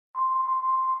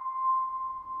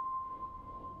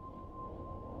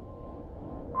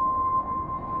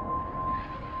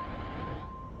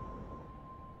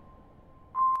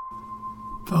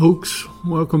Folks,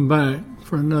 welcome back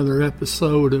for another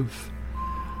episode of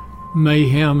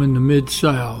Mayhem in the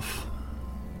Mid-South.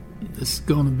 This is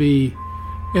going to be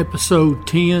episode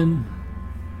 10,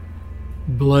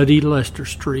 Bloody Lester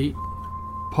Street,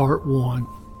 part 1.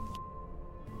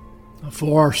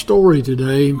 For our story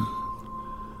today,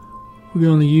 we're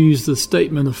going to use the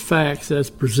statement of facts as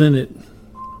presented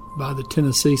by the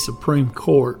Tennessee Supreme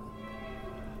Court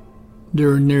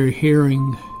during their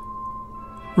hearing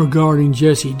regarding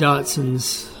Jesse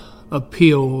Dotson's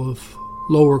appeal of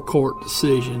lower court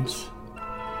decisions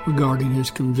regarding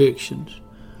his convictions.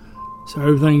 So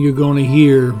everything you're going to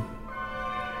hear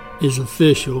is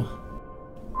official.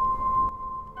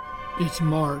 It's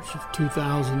March of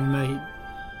 2008.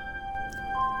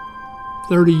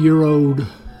 30-year-old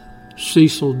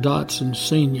Cecil Dotson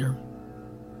Sr.,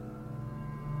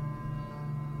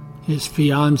 his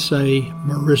fiancée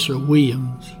Marissa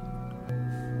Williams,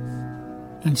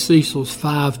 and Cecil's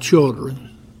 5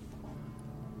 children,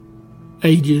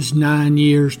 ages 9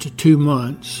 years to 2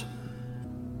 months,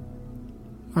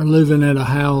 are living at a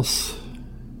house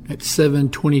at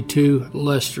 722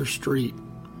 Lester Street,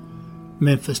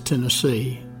 Memphis,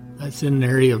 Tennessee. That's in an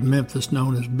area of Memphis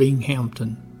known as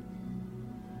Binghamton.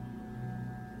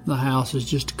 The house is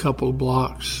just a couple of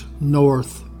blocks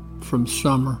north from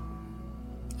Summer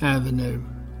Avenue.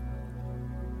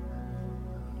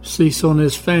 Cecil and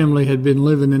his family had been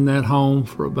living in that home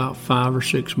for about 5 or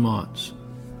 6 months.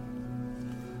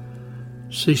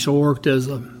 Cecil worked as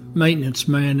a maintenance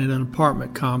man at an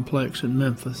apartment complex in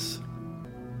Memphis.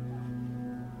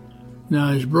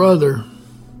 Now his brother,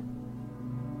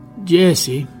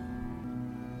 Jesse,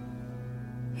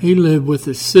 he lived with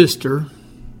his sister,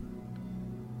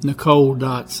 Nicole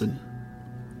Dotson,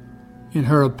 in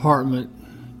her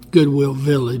apartment, Goodwill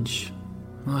Village.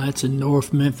 Well, that's in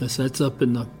North Memphis. That's up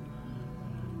in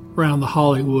around the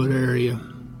Hollywood area.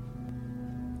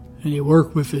 And he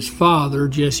worked with his father,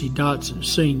 Jesse Dotson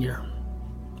Sr.,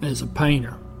 as a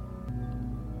painter.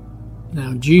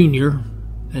 Now, Junior,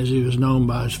 as he was known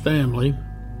by his family,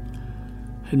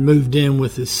 had moved in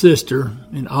with his sister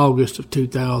in August of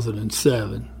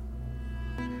 2007.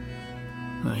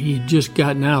 Now, he had just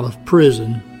gotten out of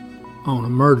prison on a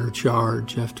murder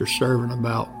charge after serving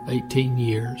about 18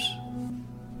 years.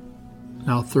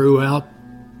 Now, throughout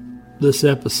this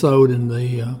episode and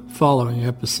the following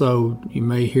episode, you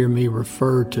may hear me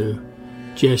refer to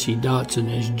Jesse Dotson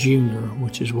as Junior,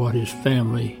 which is what his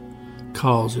family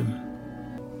calls him.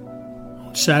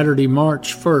 On Saturday,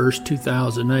 March 1st,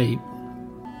 2008,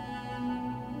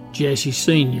 Jesse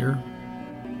Sr.,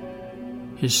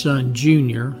 his son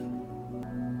Junior,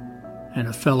 and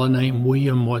a fellow named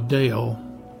William Waddell,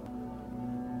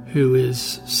 who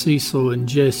is Cecil and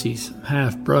Jesse's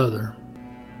half-brother,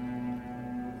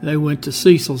 they went to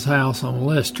Cecil's house on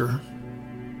Lester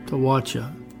to watch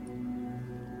a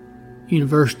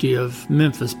University of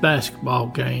Memphis basketball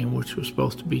game, which was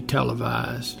supposed to be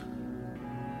televised.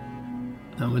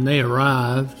 Now, when they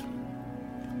arrived,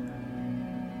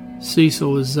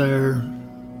 Cecil was there,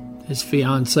 his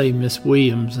fiancée, Miss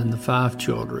Williams, and the 5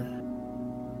 children.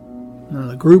 Now,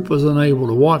 the group was unable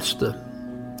to watch the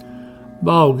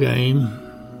ball game.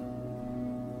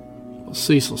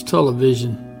 Cecil's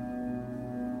television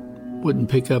wouldn't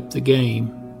pick up the game.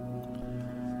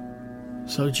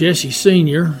 So Jesse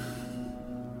Sr.,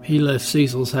 he left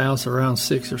Cecil's house around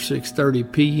 6 or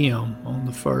 6:30 p.m. on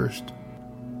the 1st.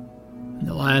 And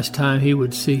the last time he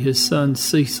would see his son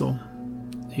Cecil,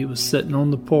 he was sitting on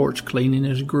the porch cleaning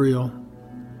his grill,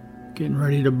 getting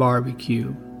ready to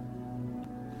barbecue.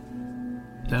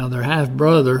 Now their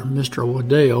half-brother, Mr.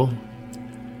 Waddell,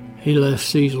 he left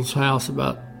Cecil's house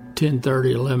about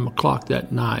 10:30, 11 o'clock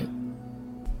that night.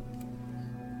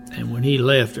 And when he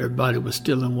left, everybody was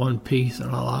still in one piece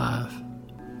and alive.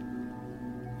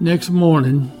 Next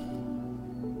morning,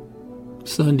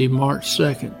 Sunday, March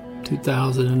 2nd,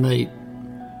 2008,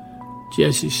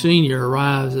 Jesse Sr.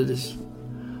 arrives at his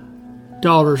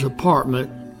daughter's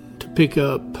apartment to pick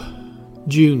up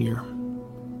Junior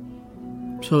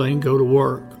so they can go to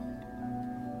work.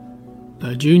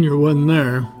 Now, Junior wasn't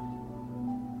there.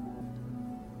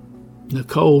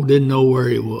 Nicole didn't know where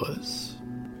he was.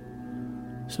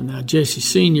 So now Jesse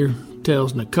Sr.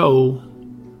 tells Nicole,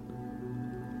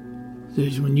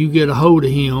 says, when you get a hold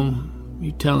of him,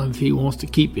 you tell him if he wants to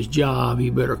keep his job, he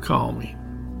better call me.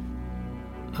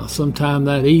 Now, sometime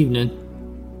that evening,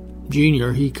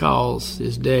 Junior, he calls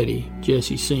his daddy,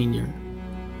 Jesse Sr.,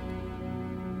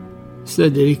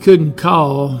 said that he couldn't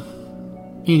call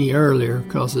any earlier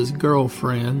because his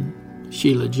girlfriend,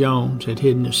 Sheila Jones, had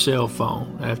hidden his cell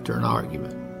phone after an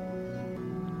argument.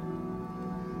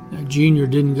 Now, Junior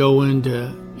didn't go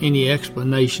into any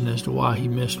explanation as to why he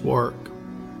missed work.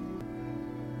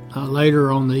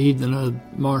 Later on the evening of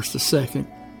March the 2nd,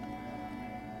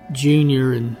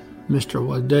 Junior and Mr.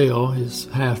 Waddell, his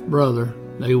half-brother,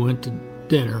 they went to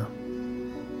dinner.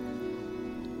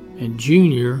 And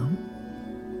Junior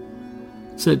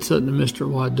said something to Mr.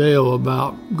 Waddell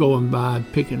about going by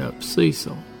and picking up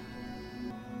Cecil.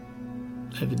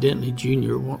 Evidently,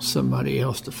 Junior wants somebody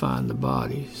else to find the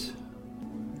bodies.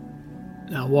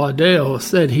 Now, Waddell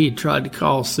said he'd tried to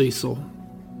call Cecil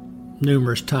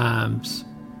numerous times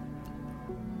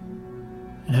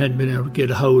and hadn't been able to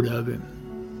get a hold of him.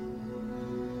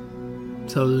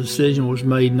 So the decision was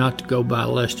made not to go by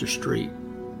Lester Street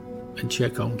and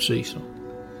check on Cecil.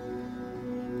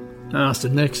 Now, it's the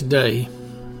next day,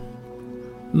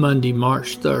 Monday,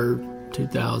 March 3rd,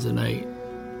 2008.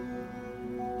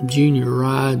 Junior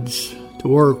rides to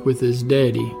work with his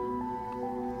daddy.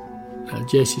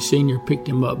 Jesse Sr. picked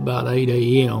him up about 8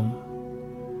 a.m.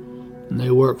 and they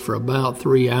worked for about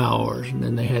 3 hours, and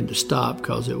then they had to stop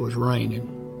because it was raining.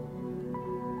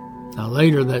 Now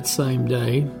later that same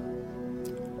day,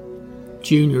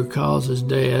 Junior calls his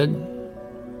dad,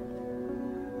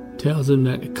 tells him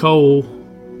that Nicole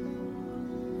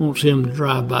wants him to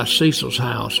drive by Cecil's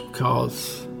house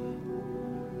because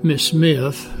Miss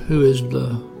Smith, who is the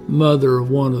mother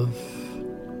of one of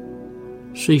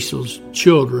Cecil's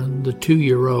children, the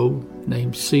 2-year-old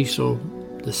named Cecil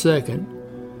II,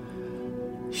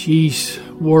 she's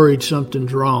worried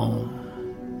something's wrong.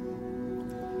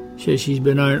 She says she's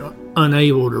been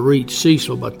unable to reach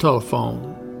Cecil by telephone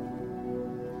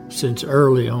since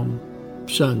early on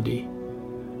Sunday,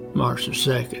 March the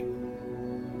 2nd.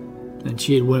 And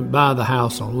she had went by the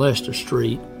house on Lester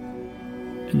Street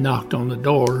and knocked on the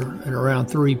door at around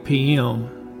 3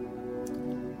 p.m.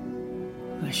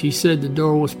 She said the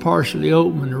door was partially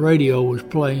open and the radio was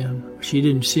playing. She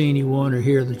didn't see anyone or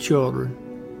hear the children.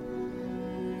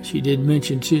 She did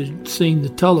mention she had seen the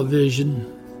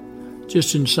television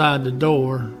just inside the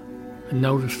door and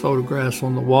noticed photographs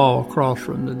on the wall across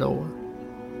from the door.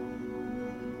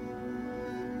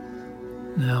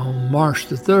 Now, on March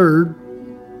the 3rd,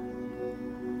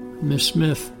 Miss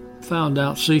Smith found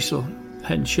out Cecil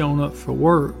hadn't shown up for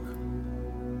work.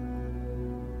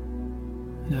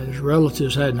 Now, his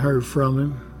relatives hadn't heard from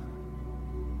him.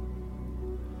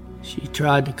 She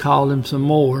tried to call him some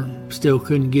more, still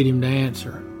couldn't get him to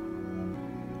answer.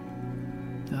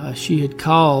 She had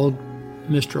called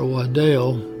Mr.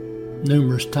 Waddell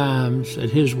numerous times at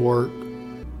his work,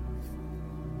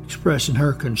 expressing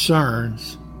her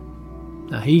concerns.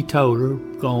 Now, he told her,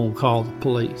 go and call the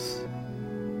police.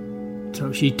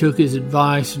 So she took his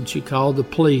advice and she called the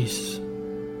police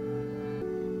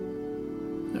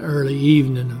the early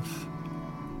evening of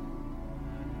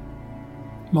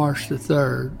March the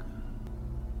 3rd.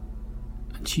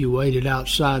 And she waited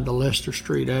outside the Lester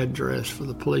Street address for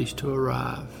the police to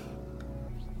arrive.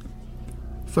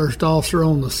 First officer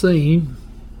on the scene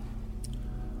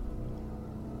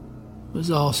was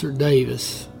Officer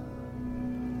Davis.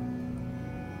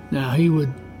 Now, he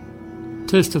would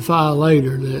testify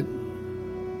later that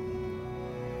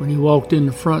when he walked in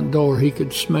the front door, he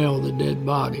could smell the dead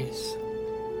bodies.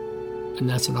 And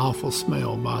that's an awful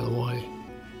smell, by the way.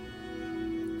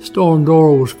 The storm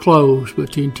door was closed,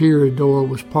 but the interior door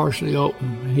was partially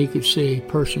open, and he could see a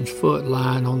person's foot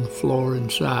lying on the floor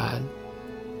inside.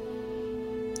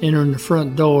 Entering the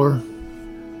front door,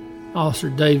 Officer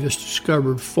Davis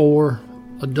discovered 4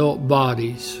 adult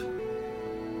bodies.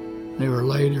 They were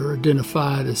later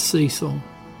identified as Cecil,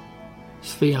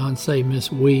 his fiancée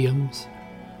Miss Williams,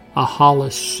 a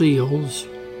Hollis Seals,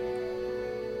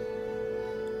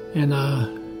 and a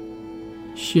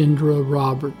Shindra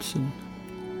Robertson.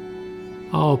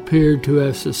 All appeared to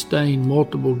have sustained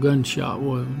multiple gunshot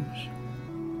wounds.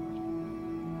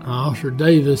 Officer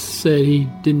Davis said he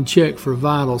didn't check for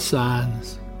vital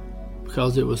signs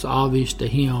because it was obvious to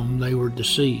him they were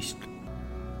deceased.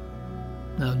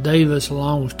 Now, Davis,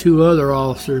 along with 2 other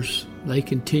officers, they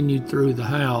continued through the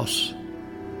house,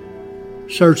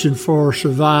 searching for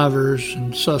survivors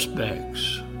and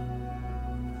suspects.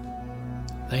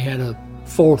 They had a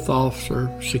 4th officer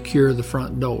secure the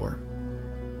front door.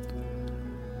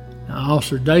 Now,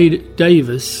 Officer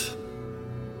Davis,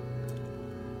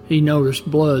 he noticed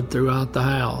blood throughout the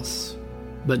house,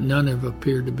 but none of it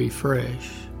appeared to be fresh.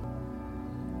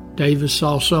 Davis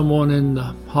saw someone in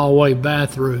the hallway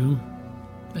bathroom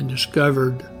and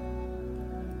discovered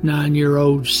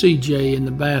 9-year-old CJ in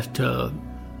the bathtub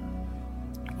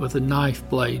with a knife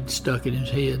blade stuck in his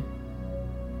head.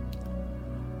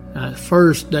 Now, at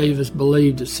first, Davis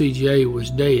believed that CJ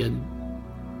was dead,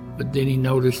 but then he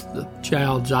noticed the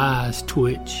child's eyes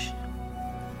twitch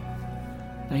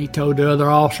And he told the other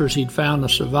officers he'd found a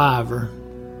survivor,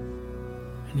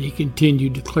 and he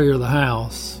continued to clear the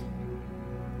house.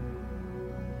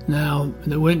 Now,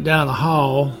 they went down a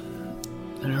hall,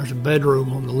 and there's a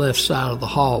bedroom on the left side of the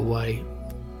hallway,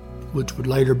 which would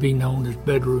later be known as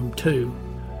Bedroom 2.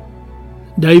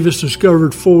 Davis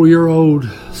discovered 4-year-old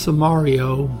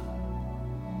Samario,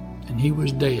 and he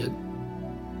was dead.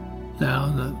 Now,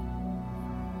 in the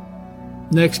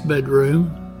next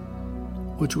bedroom,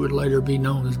 which would later be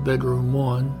known as Bedroom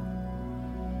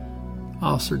 1,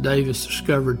 Officer Davis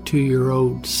discovered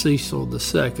 2-year-old Cecil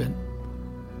II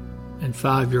and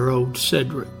 5-year-old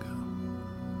Cedric,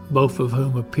 both of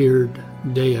whom appeared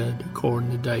dead,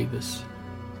 according to Davis.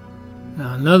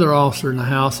 Now, another officer in the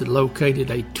house had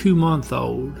located a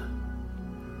 2-month-old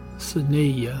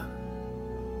Sania,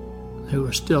 who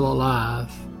was still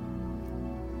alive.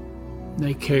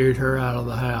 They carried her out of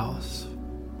the house.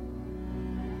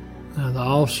 Now, the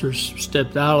officers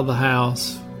stepped out of the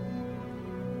house,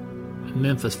 and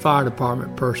Memphis Fire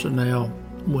Department personnel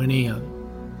went in.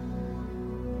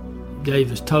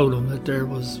 Davis told them that there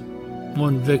was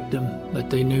one victim that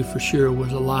they knew for sure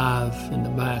was alive in the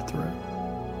bathroom.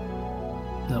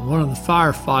 Now, one of the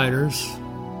firefighters,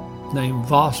 named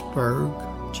Vosberg,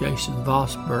 Jason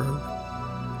Vosberg,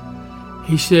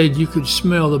 he said you could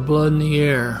smell the blood in the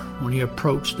air when he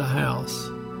approached the house.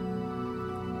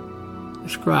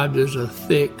 Described as a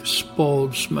thick,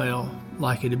 spoiled smell,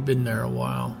 like it had been there a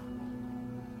while.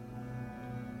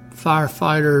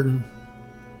 Firefighter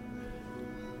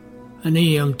and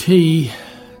EMT,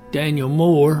 Daniel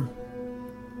Moore,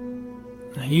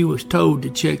 he was told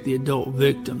to check the adult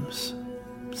victims,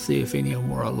 see if any of them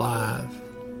were alive.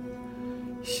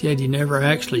 He said he never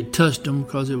actually touched them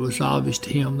because it was obvious to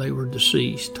him they were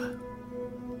deceased.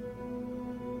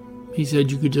 He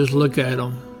said you could just look at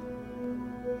them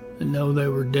and know they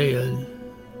were dead.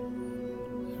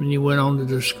 And he went on to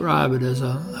describe it as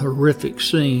a horrific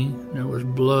scene. There was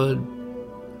blood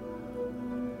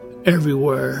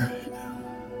everywhere.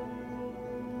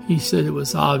 He said it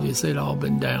was obvious they'd all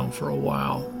been down for a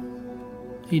while.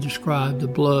 He described the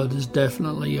blood as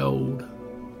definitely old.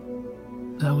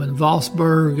 Now, when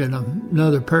Vosberg and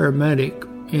another paramedic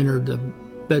entered the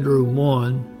Bedroom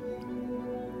 1,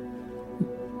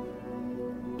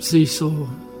 Cecil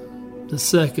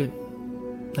II,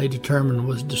 they determined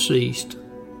was deceased.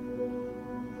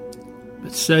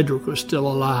 But Cedric was still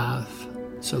alive,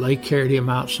 so they carried him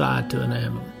outside to an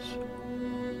ambulance.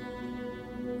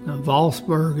 Now,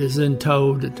 Vosberg is then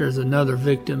told that there's another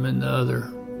victim in the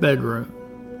other bedroom.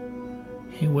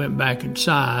 He went back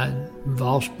inside, and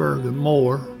Vosberg and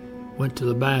Moore went to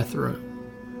the bathroom,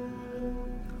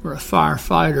 where a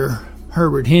firefighter,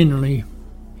 Herbert Henley,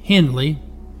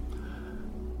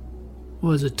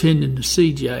 was attending to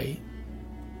CJ.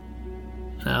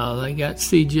 Now, they got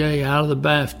CJ out of the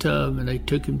bathtub and they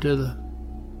took him to the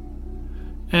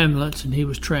ambulance and he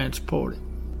was transported.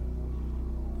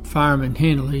 Fireman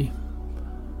Henley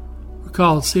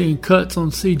recalled seeing cuts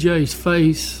on CJ's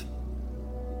face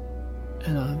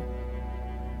and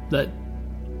that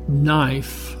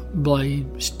knife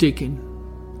blade sticking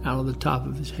out of the top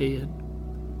of his head.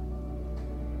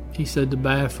 He said the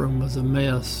bathroom was a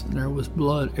mess and there was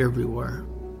blood everywhere.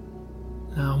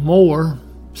 Now, Moore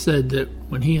said that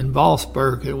when he and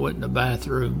Vosberg had went in the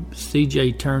bathroom,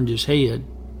 CJ turned his head.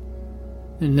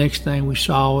 The next thing we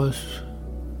saw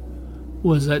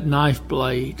was that knife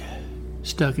blade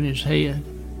stuck in his head.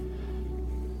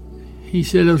 He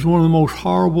said it was one of the most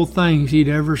horrible things he'd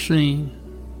ever seen.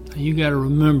 Now, you got to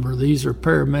remember, these are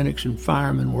paramedics and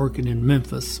firemen working in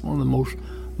Memphis, one of the most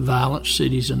violent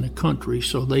cities in the country,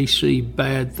 so they see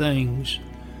bad things.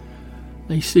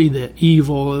 They see the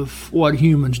evil of what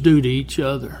humans do to each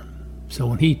other. So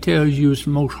when he tells you it's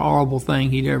the most horrible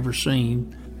thing he'd ever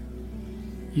seen,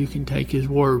 you can take his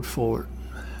word for it.